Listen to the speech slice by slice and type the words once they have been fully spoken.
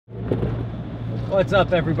What's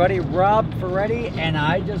up, everybody? Rob Ferretti, and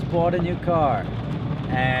I just bought a new car,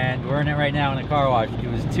 and we're in it right now in a car wash.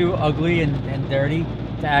 It was too ugly and dirty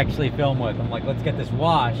to actually film with. I'm like, let's get this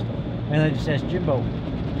washed. And I just asked Jimbo,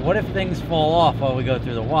 what if things fall off while we go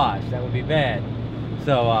through the wash? That would be bad.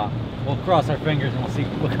 So we'll cross our fingers and we'll see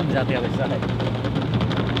what comes out the other side.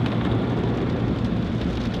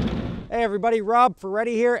 Hey everybody, Rob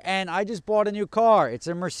Ferretti here, and I just bought a new car. It's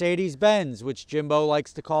a Mercedes-Benz, which Jimbo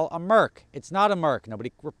likes to call a Merc. It's not a Merc.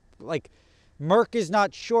 Nobody, Merc is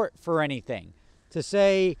not short for anything. To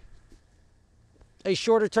say a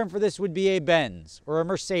shorter term for this would be a Benz or a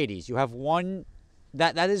Mercedes. You have one,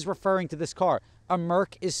 that is referring to this car. A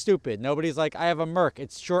Merc is stupid. Nobody's like, I have a Merc.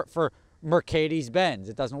 It's short for Mercedes-Benz.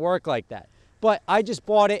 It doesn't work like that. But I just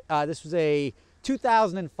bought it. This was a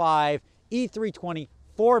 2005 E320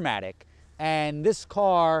 4MATIC, and this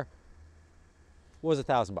car was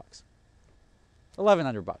 $1,000 bucks,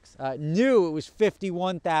 $1,100 bucks. New, it was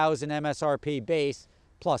 51,000 MSRP base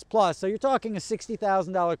plus. So you're talking a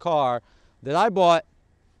 $60,000 car that I bought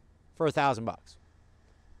for $1,000 bucks.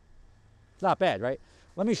 It's not bad, right?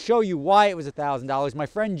 Let me show you why it was $1,000. My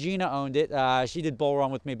friend Gina owned it. She did bull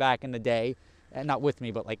run with me back in the day, and not with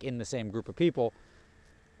me, but like in the same group of people.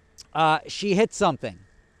 She hit something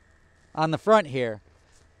on the front here,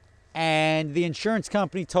 and the insurance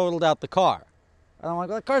company totaled out the car. And I'm like,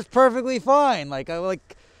 well, the car's perfectly fine.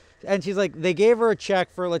 And she's like, they gave her a check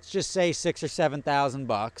for, let's just say, $6,000 or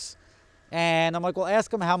 $7,000 and I'm like, well, ask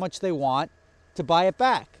them how much they want to buy it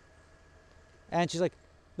back. And she's like,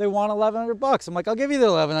 they want $1,100. I'm like, I'll give you the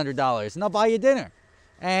 $1,100 and I'll buy you dinner.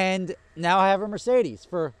 And now I have a Mercedes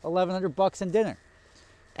for $1,100 and dinner.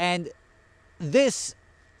 And this,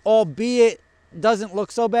 albeit doesn't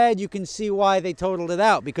look so bad, you can see why they totaled it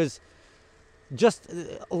out, because just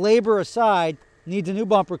labor aside, needs a new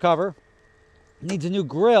bumper cover, needs a new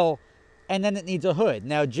grille, and then it needs a hood.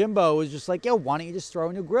 Now Jimbo was just like, yo, why don't you just throw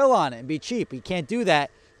a new grille on it and be cheap? You can't do that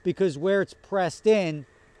because where it's pressed in,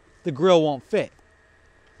 the grille won't fit.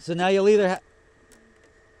 So now you'll either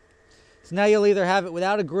have it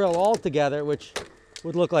without a grille altogether, which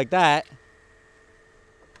would look like that,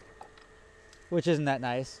 which isn't that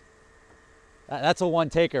nice. That's a one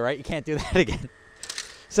taker, right? You can't do that again.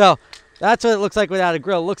 So that's what it looks like without a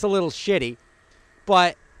grill. It looks a little shitty,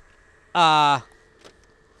 but what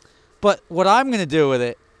I'm going to do with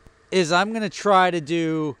it is I'm going to try to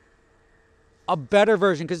do a better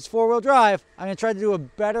version, because it's four-wheel drive. I'm going to try to do a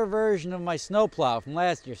better version of my snowplow from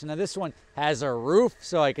last year. So now this one has a roof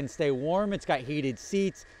so I can stay warm. It's got heated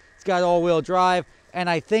seats. It's got all-wheel drive. And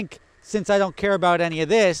I think since I don't care about any of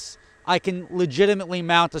this, I can legitimately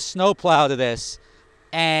mount a snowplow to this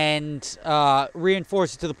and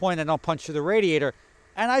reinforce it to the point I don't punch through the radiator.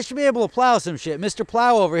 And I should be able to plow some shit. Mr.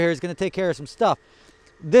 Plow over here is going to take care of some stuff.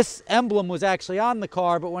 This emblem was actually on the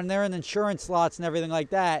car, but when they're in insurance slots and everything like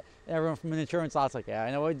that, everyone from an insurance slot's like, yeah, I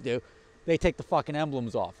know what to do. They take the fucking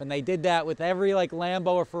emblems off. And they did that with every Lambo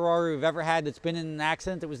or Ferrari we've ever had that's been in an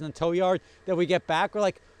accident that was in the tow yard that we get back. We're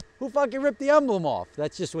like, who fucking ripped the emblem off?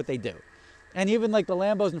 That's just what they do. And even the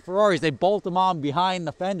Lambos and Ferraris, they bolt them on behind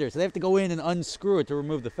the fender, so they have to go in and unscrew it to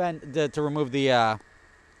remove the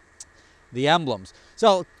emblems.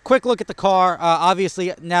 So, quick look at the car.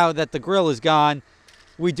 Obviously, now that the grille is gone,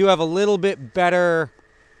 we do have a little bit better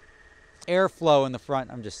airflow in the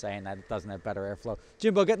front. I'm just saying that it doesn't have better airflow.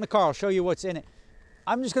 Jimbo, get in the car. I'll show you what's in it.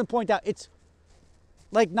 I'm just going to point out it's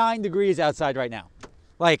like 9 degrees outside right now.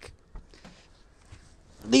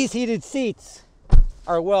 These heated seats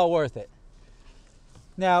are well worth it.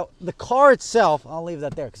 Now, the car itself, I'll leave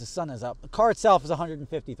that there because the sun is up. The car itself is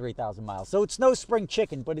 153,000 miles. So it's no spring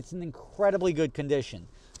chicken, but it's in incredibly good condition.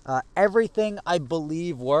 Everything, I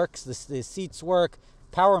believe, works. The seats work.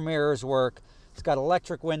 Power mirrors work. It's got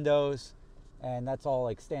electric windows. And that's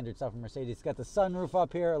all standard stuff from Mercedes. It's got the sunroof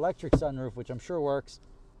up here, electric sunroof, which I'm sure works.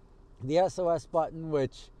 The SOS button,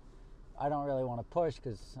 which I don't really want to push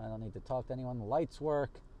because I don't need to talk to anyone. The lights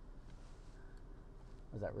work.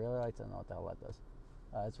 Is that rear lights? I don't know what the hell that does.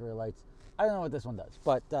 It's rear lights. I don't know what this one does,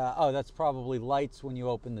 but oh, that's probably lights when you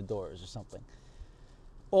open the doors or something.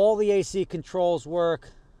 All the AC controls work.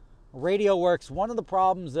 Radio works. One of the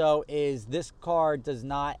problems, though, is this car does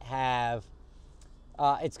not have,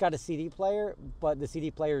 it's got a CD player, but the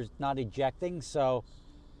CD player is not ejecting, so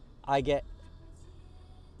I get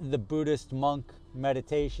the Buddhist monk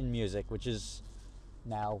meditation music, which is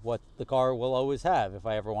now what the car will always have if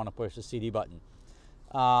I ever want to push the CD button.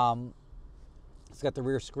 It's got the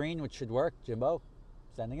rear screen, which should work. Jimbo,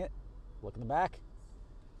 sending it. Look in the back.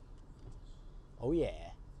 Oh, yeah.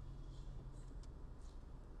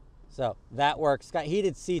 So that works. It's got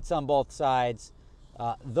heated seats on both sides.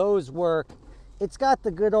 Those work. It's got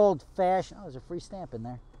the good old-fashioned, oh, there's a free stamp in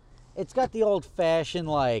there. It's got the old-fashioned,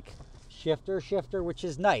 like, shifter, which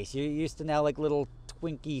is nice. You're used to now, like, little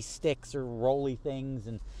twinky sticks or rolly things,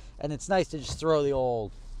 and it's nice to just throw the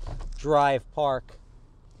old drive park.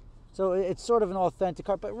 So it's sort of an authentic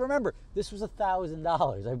car. But remember, this was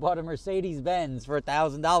 $1,000. I bought a Mercedes-Benz for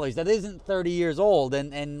 $1,000. That isn't 30 years old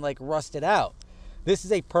and like rusted out. This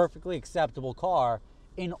is a perfectly acceptable car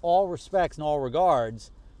in all respects and all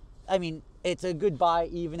regards. I mean, it's a good buy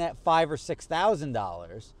even at $5,000 or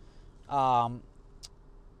 $6,000.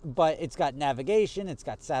 But it's got navigation, it's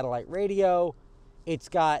got satellite radio, it's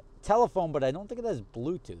got telephone, but I don't think it has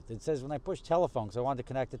Bluetooth. It says when I push telephone, because I wanted to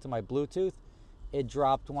connect it to my Bluetooth, it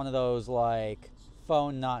dropped one of those like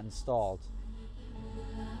phone not installed.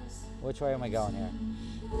 Which way am I going here?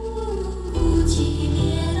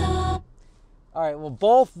 All right, well,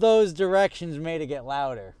 both those directions made it get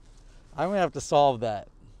louder. I'm gonna have to solve that,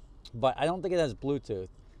 but I don't think it has Bluetooth.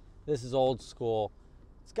 This is old school.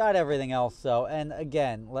 It's got everything else though, and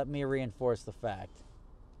again, let me reinforce the fact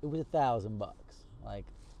it was $1,000, like,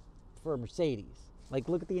 for a Mercedes. Like,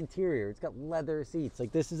 look at the interior. It's got leather seats.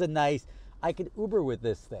 Like, this is a nice. I could Uber with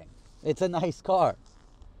this thing. It's a nice car.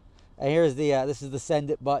 And here's the this is the send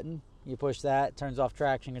it button. You push that, it turns off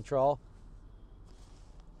traction control.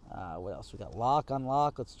 What else we got? Lock,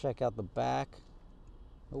 unlock. Let's check out the back.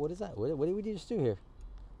 Oh, what is that? What did we just do here?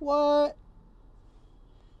 What?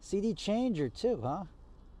 CD changer too, huh?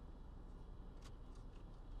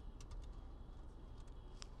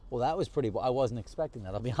 Well, that was pretty. I wasn't expecting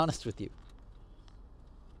that. I'll be honest with you.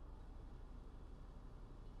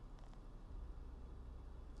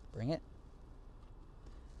 Bring it.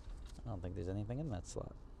 I don't think there's anything in that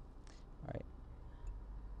slot. All right.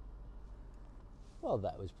 Well,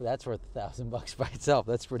 that's worth $1,000 by itself.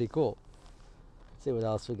 That's pretty cool. Let's see what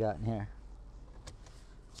else we got in here.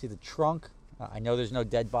 See the trunk. I know there's no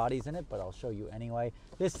dead bodies in it, but I'll show you anyway.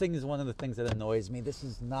 This thing is one of the things that annoys me. This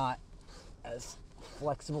is not as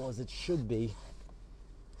flexible as it should be.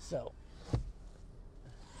 So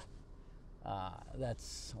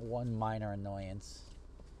that's one minor annoyance.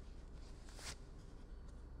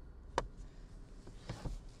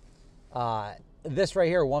 This right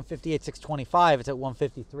here, 158,625, it's at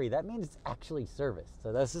 153. That means it's actually serviced.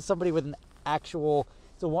 So this is somebody with an actual,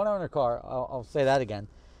 it's a one-owner car. I'll say that again.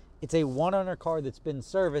 It's a one-owner car that's been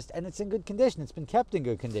serviced, and it's in good condition. It's been kept in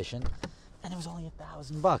good condition, and it was only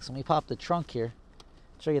 $1,000. Let me pop the trunk here.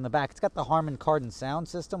 Show you in the back. It's got the Harman Kardon sound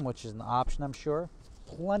system, which is an option, I'm sure.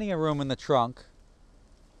 Plenty of room in the trunk.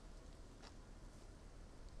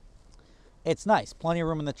 It's nice. Plenty of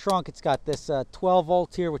room in the trunk. It's got this 12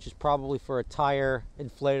 volt here, which is probably for a tire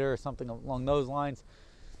inflator or something along those lines.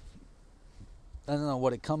 I don't know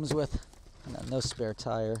what it comes with. No spare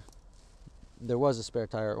tire. There was a spare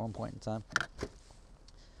tire at one point in time.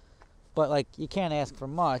 But, like, you can't ask for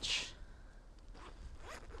much.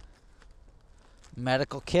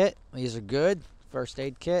 Medical kit. These are good. First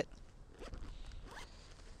aid kit.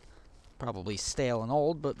 Probably stale and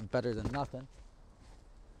old, but better than nothing.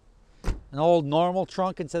 An old normal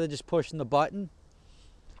trunk instead of just pushing the button.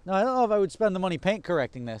 Now, I don't know if I would spend the money paint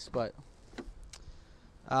correcting this, but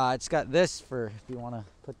it's got this for if you want to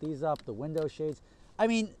put these up, the window shades. I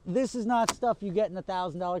mean, this is not stuff you get in a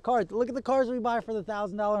 $1,000 car. Look at the cars we buy for the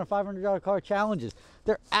 $1,000 and $500 car challenges.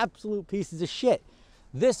 They're absolute pieces of shit.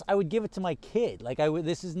 This, I would give it to my kid. Like,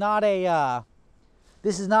 this is not a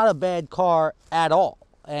bad car at all.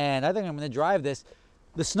 And I think I'm going to drive this.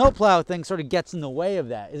 The snowplow thing sort of gets in the way of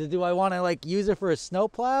that. Do I want to, like, use it for a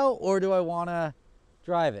snowplow, or do I want to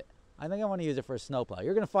drive it? I think I want to use it for a snowplow.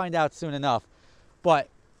 You're going to find out soon enough. But,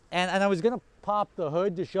 and I was going to pop the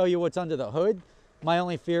hood to show you what's under the hood. My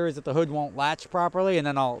only fear is that the hood won't latch properly, and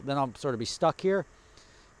then I'll sort of be stuck here.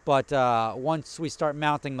 But once we start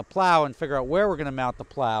mounting the plow and figure out where we're going to mount the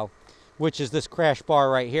plow, which is this crash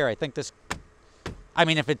bar right here. I think this, I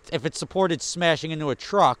mean, if it's supported smashing into a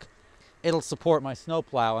truck, it'll support my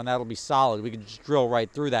snowplow, and that'll be solid. We can just drill right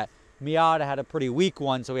through that. Miata had a pretty weak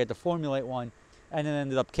one, so we had to formulate one, and then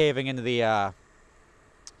ended up caving into the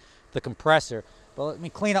compressor. But let me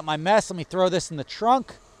clean up my mess. Let me throw this in the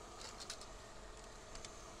trunk,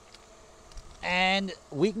 and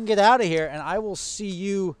we can get out of here, and I will see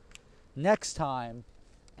you next time.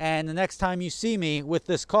 And the next time you see me with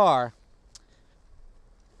this car,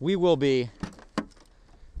 we will be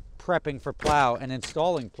prepping for plow and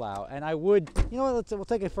installing plow. And I would, you know what, we'll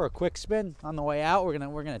take it for a quick spin on the way out. We're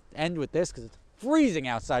gonna end with this because it's freezing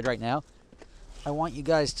outside right now. I want you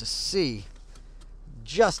guys to see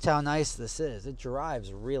just how nice this is. It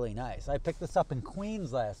drives really nice. I picked this up in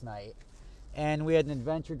Queens last night, and we had an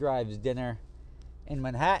Adventure Drives dinner, in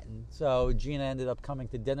Manhattan. So Gina ended up coming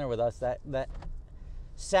to dinner with us. That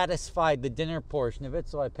satisfied the dinner portion of it.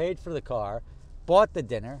 So I paid for the car, bought the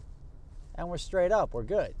dinner, and we're straight up. We're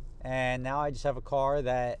good. And now I just have a car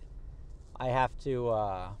that I have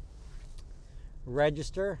to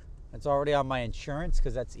register. It's already on my insurance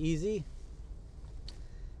because that's easy.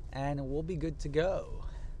 And we'll be good to go.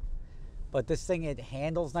 But this thing, it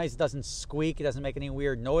handles nice. It doesn't squeak. It doesn't make any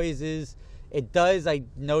weird noises. It does, I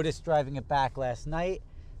noticed driving it back last night,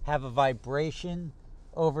 have a vibration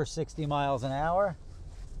over 60 miles an hour.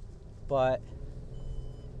 But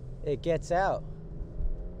it gets out.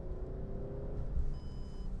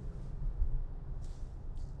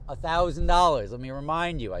 $1,000. Let me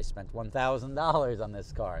remind you, I spent $1,000 on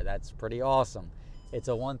this car. That's pretty awesome. It's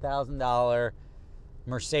a $1,000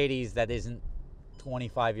 Mercedes that isn't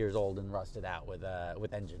 25 years old and rusted out with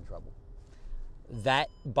engine trouble. That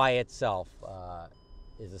by itself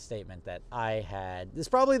is a statement that I had. This is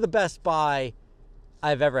probably the best buy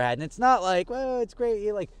I've ever had. And it's not like, well, it's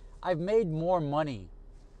great. Like, I've made more money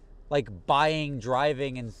like buying,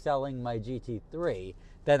 driving, and selling my GT3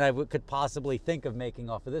 than I could possibly think of making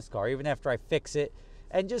off of this car, even after I fix it.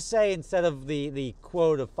 And just say, instead of the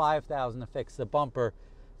quote of $5,000 to fix the bumper,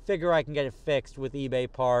 figure I can get it fixed with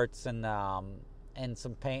eBay parts and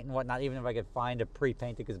some paint and whatnot, even if I could find a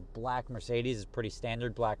pre-painted, because black Mercedes is pretty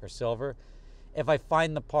standard, black or silver. If I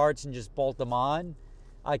find the parts and just bolt them on,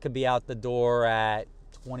 I could be out the door at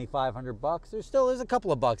 $2,500. There's a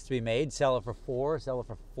couple of bucks to be made. Sell it for $4,000, sell it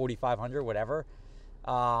for $4,500, whatever.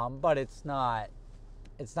 But it's not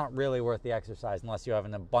really worth the exercise unless you have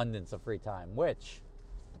an abundance of free time, which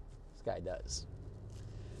this guy does.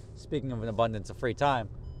 Speaking of an abundance of free time,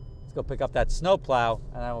 let's go pick up that snowplow,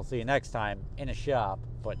 and I will see you next time in a shop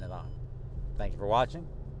putting it on. Thank you for watching.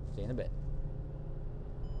 See you in a bit.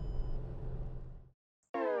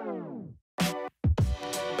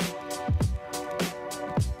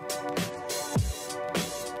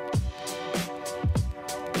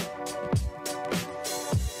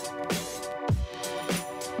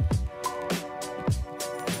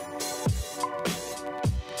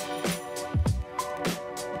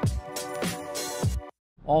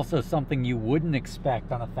 Also, something you wouldn't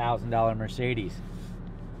expect on a $1,000 Mercedes: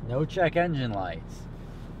 no check engine lights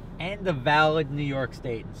and a valid New York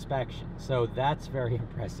State inspection. So that's very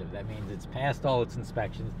impressive. That means it's passed all its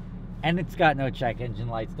inspections and it's got no check engine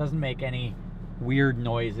lights. Doesn't make any weird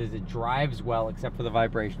noises. It drives well except for the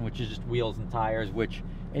vibration, which is just wheels and tires, which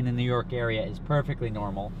in the New York area is perfectly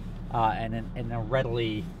normal and a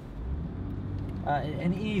readily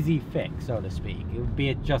an easy fix, so to speak. Be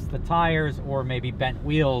it just the tires, or maybe bent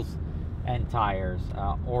wheels and tires,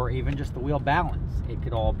 or even just the wheel balance. It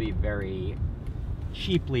could all be very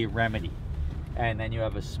cheaply remedied. And then you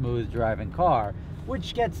have a smooth driving car,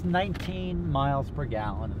 which gets 19 miles per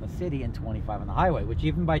gallon in the city and 25 on the highway, which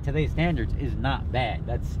even by today's standards is not bad.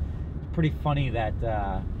 That's pretty funny that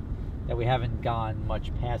that we haven't gone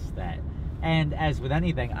much past that. And as with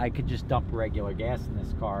anything, I could just dump regular gas in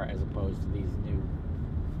this car, as opposed to these new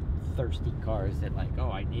thirsty cars that, like, oh,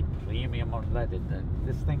 I need premium unleaded.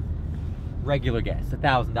 This thing, regular gas,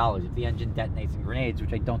 $1,000. If the engine detonates and grenades,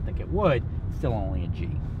 which I don't think it would, it's still only a G.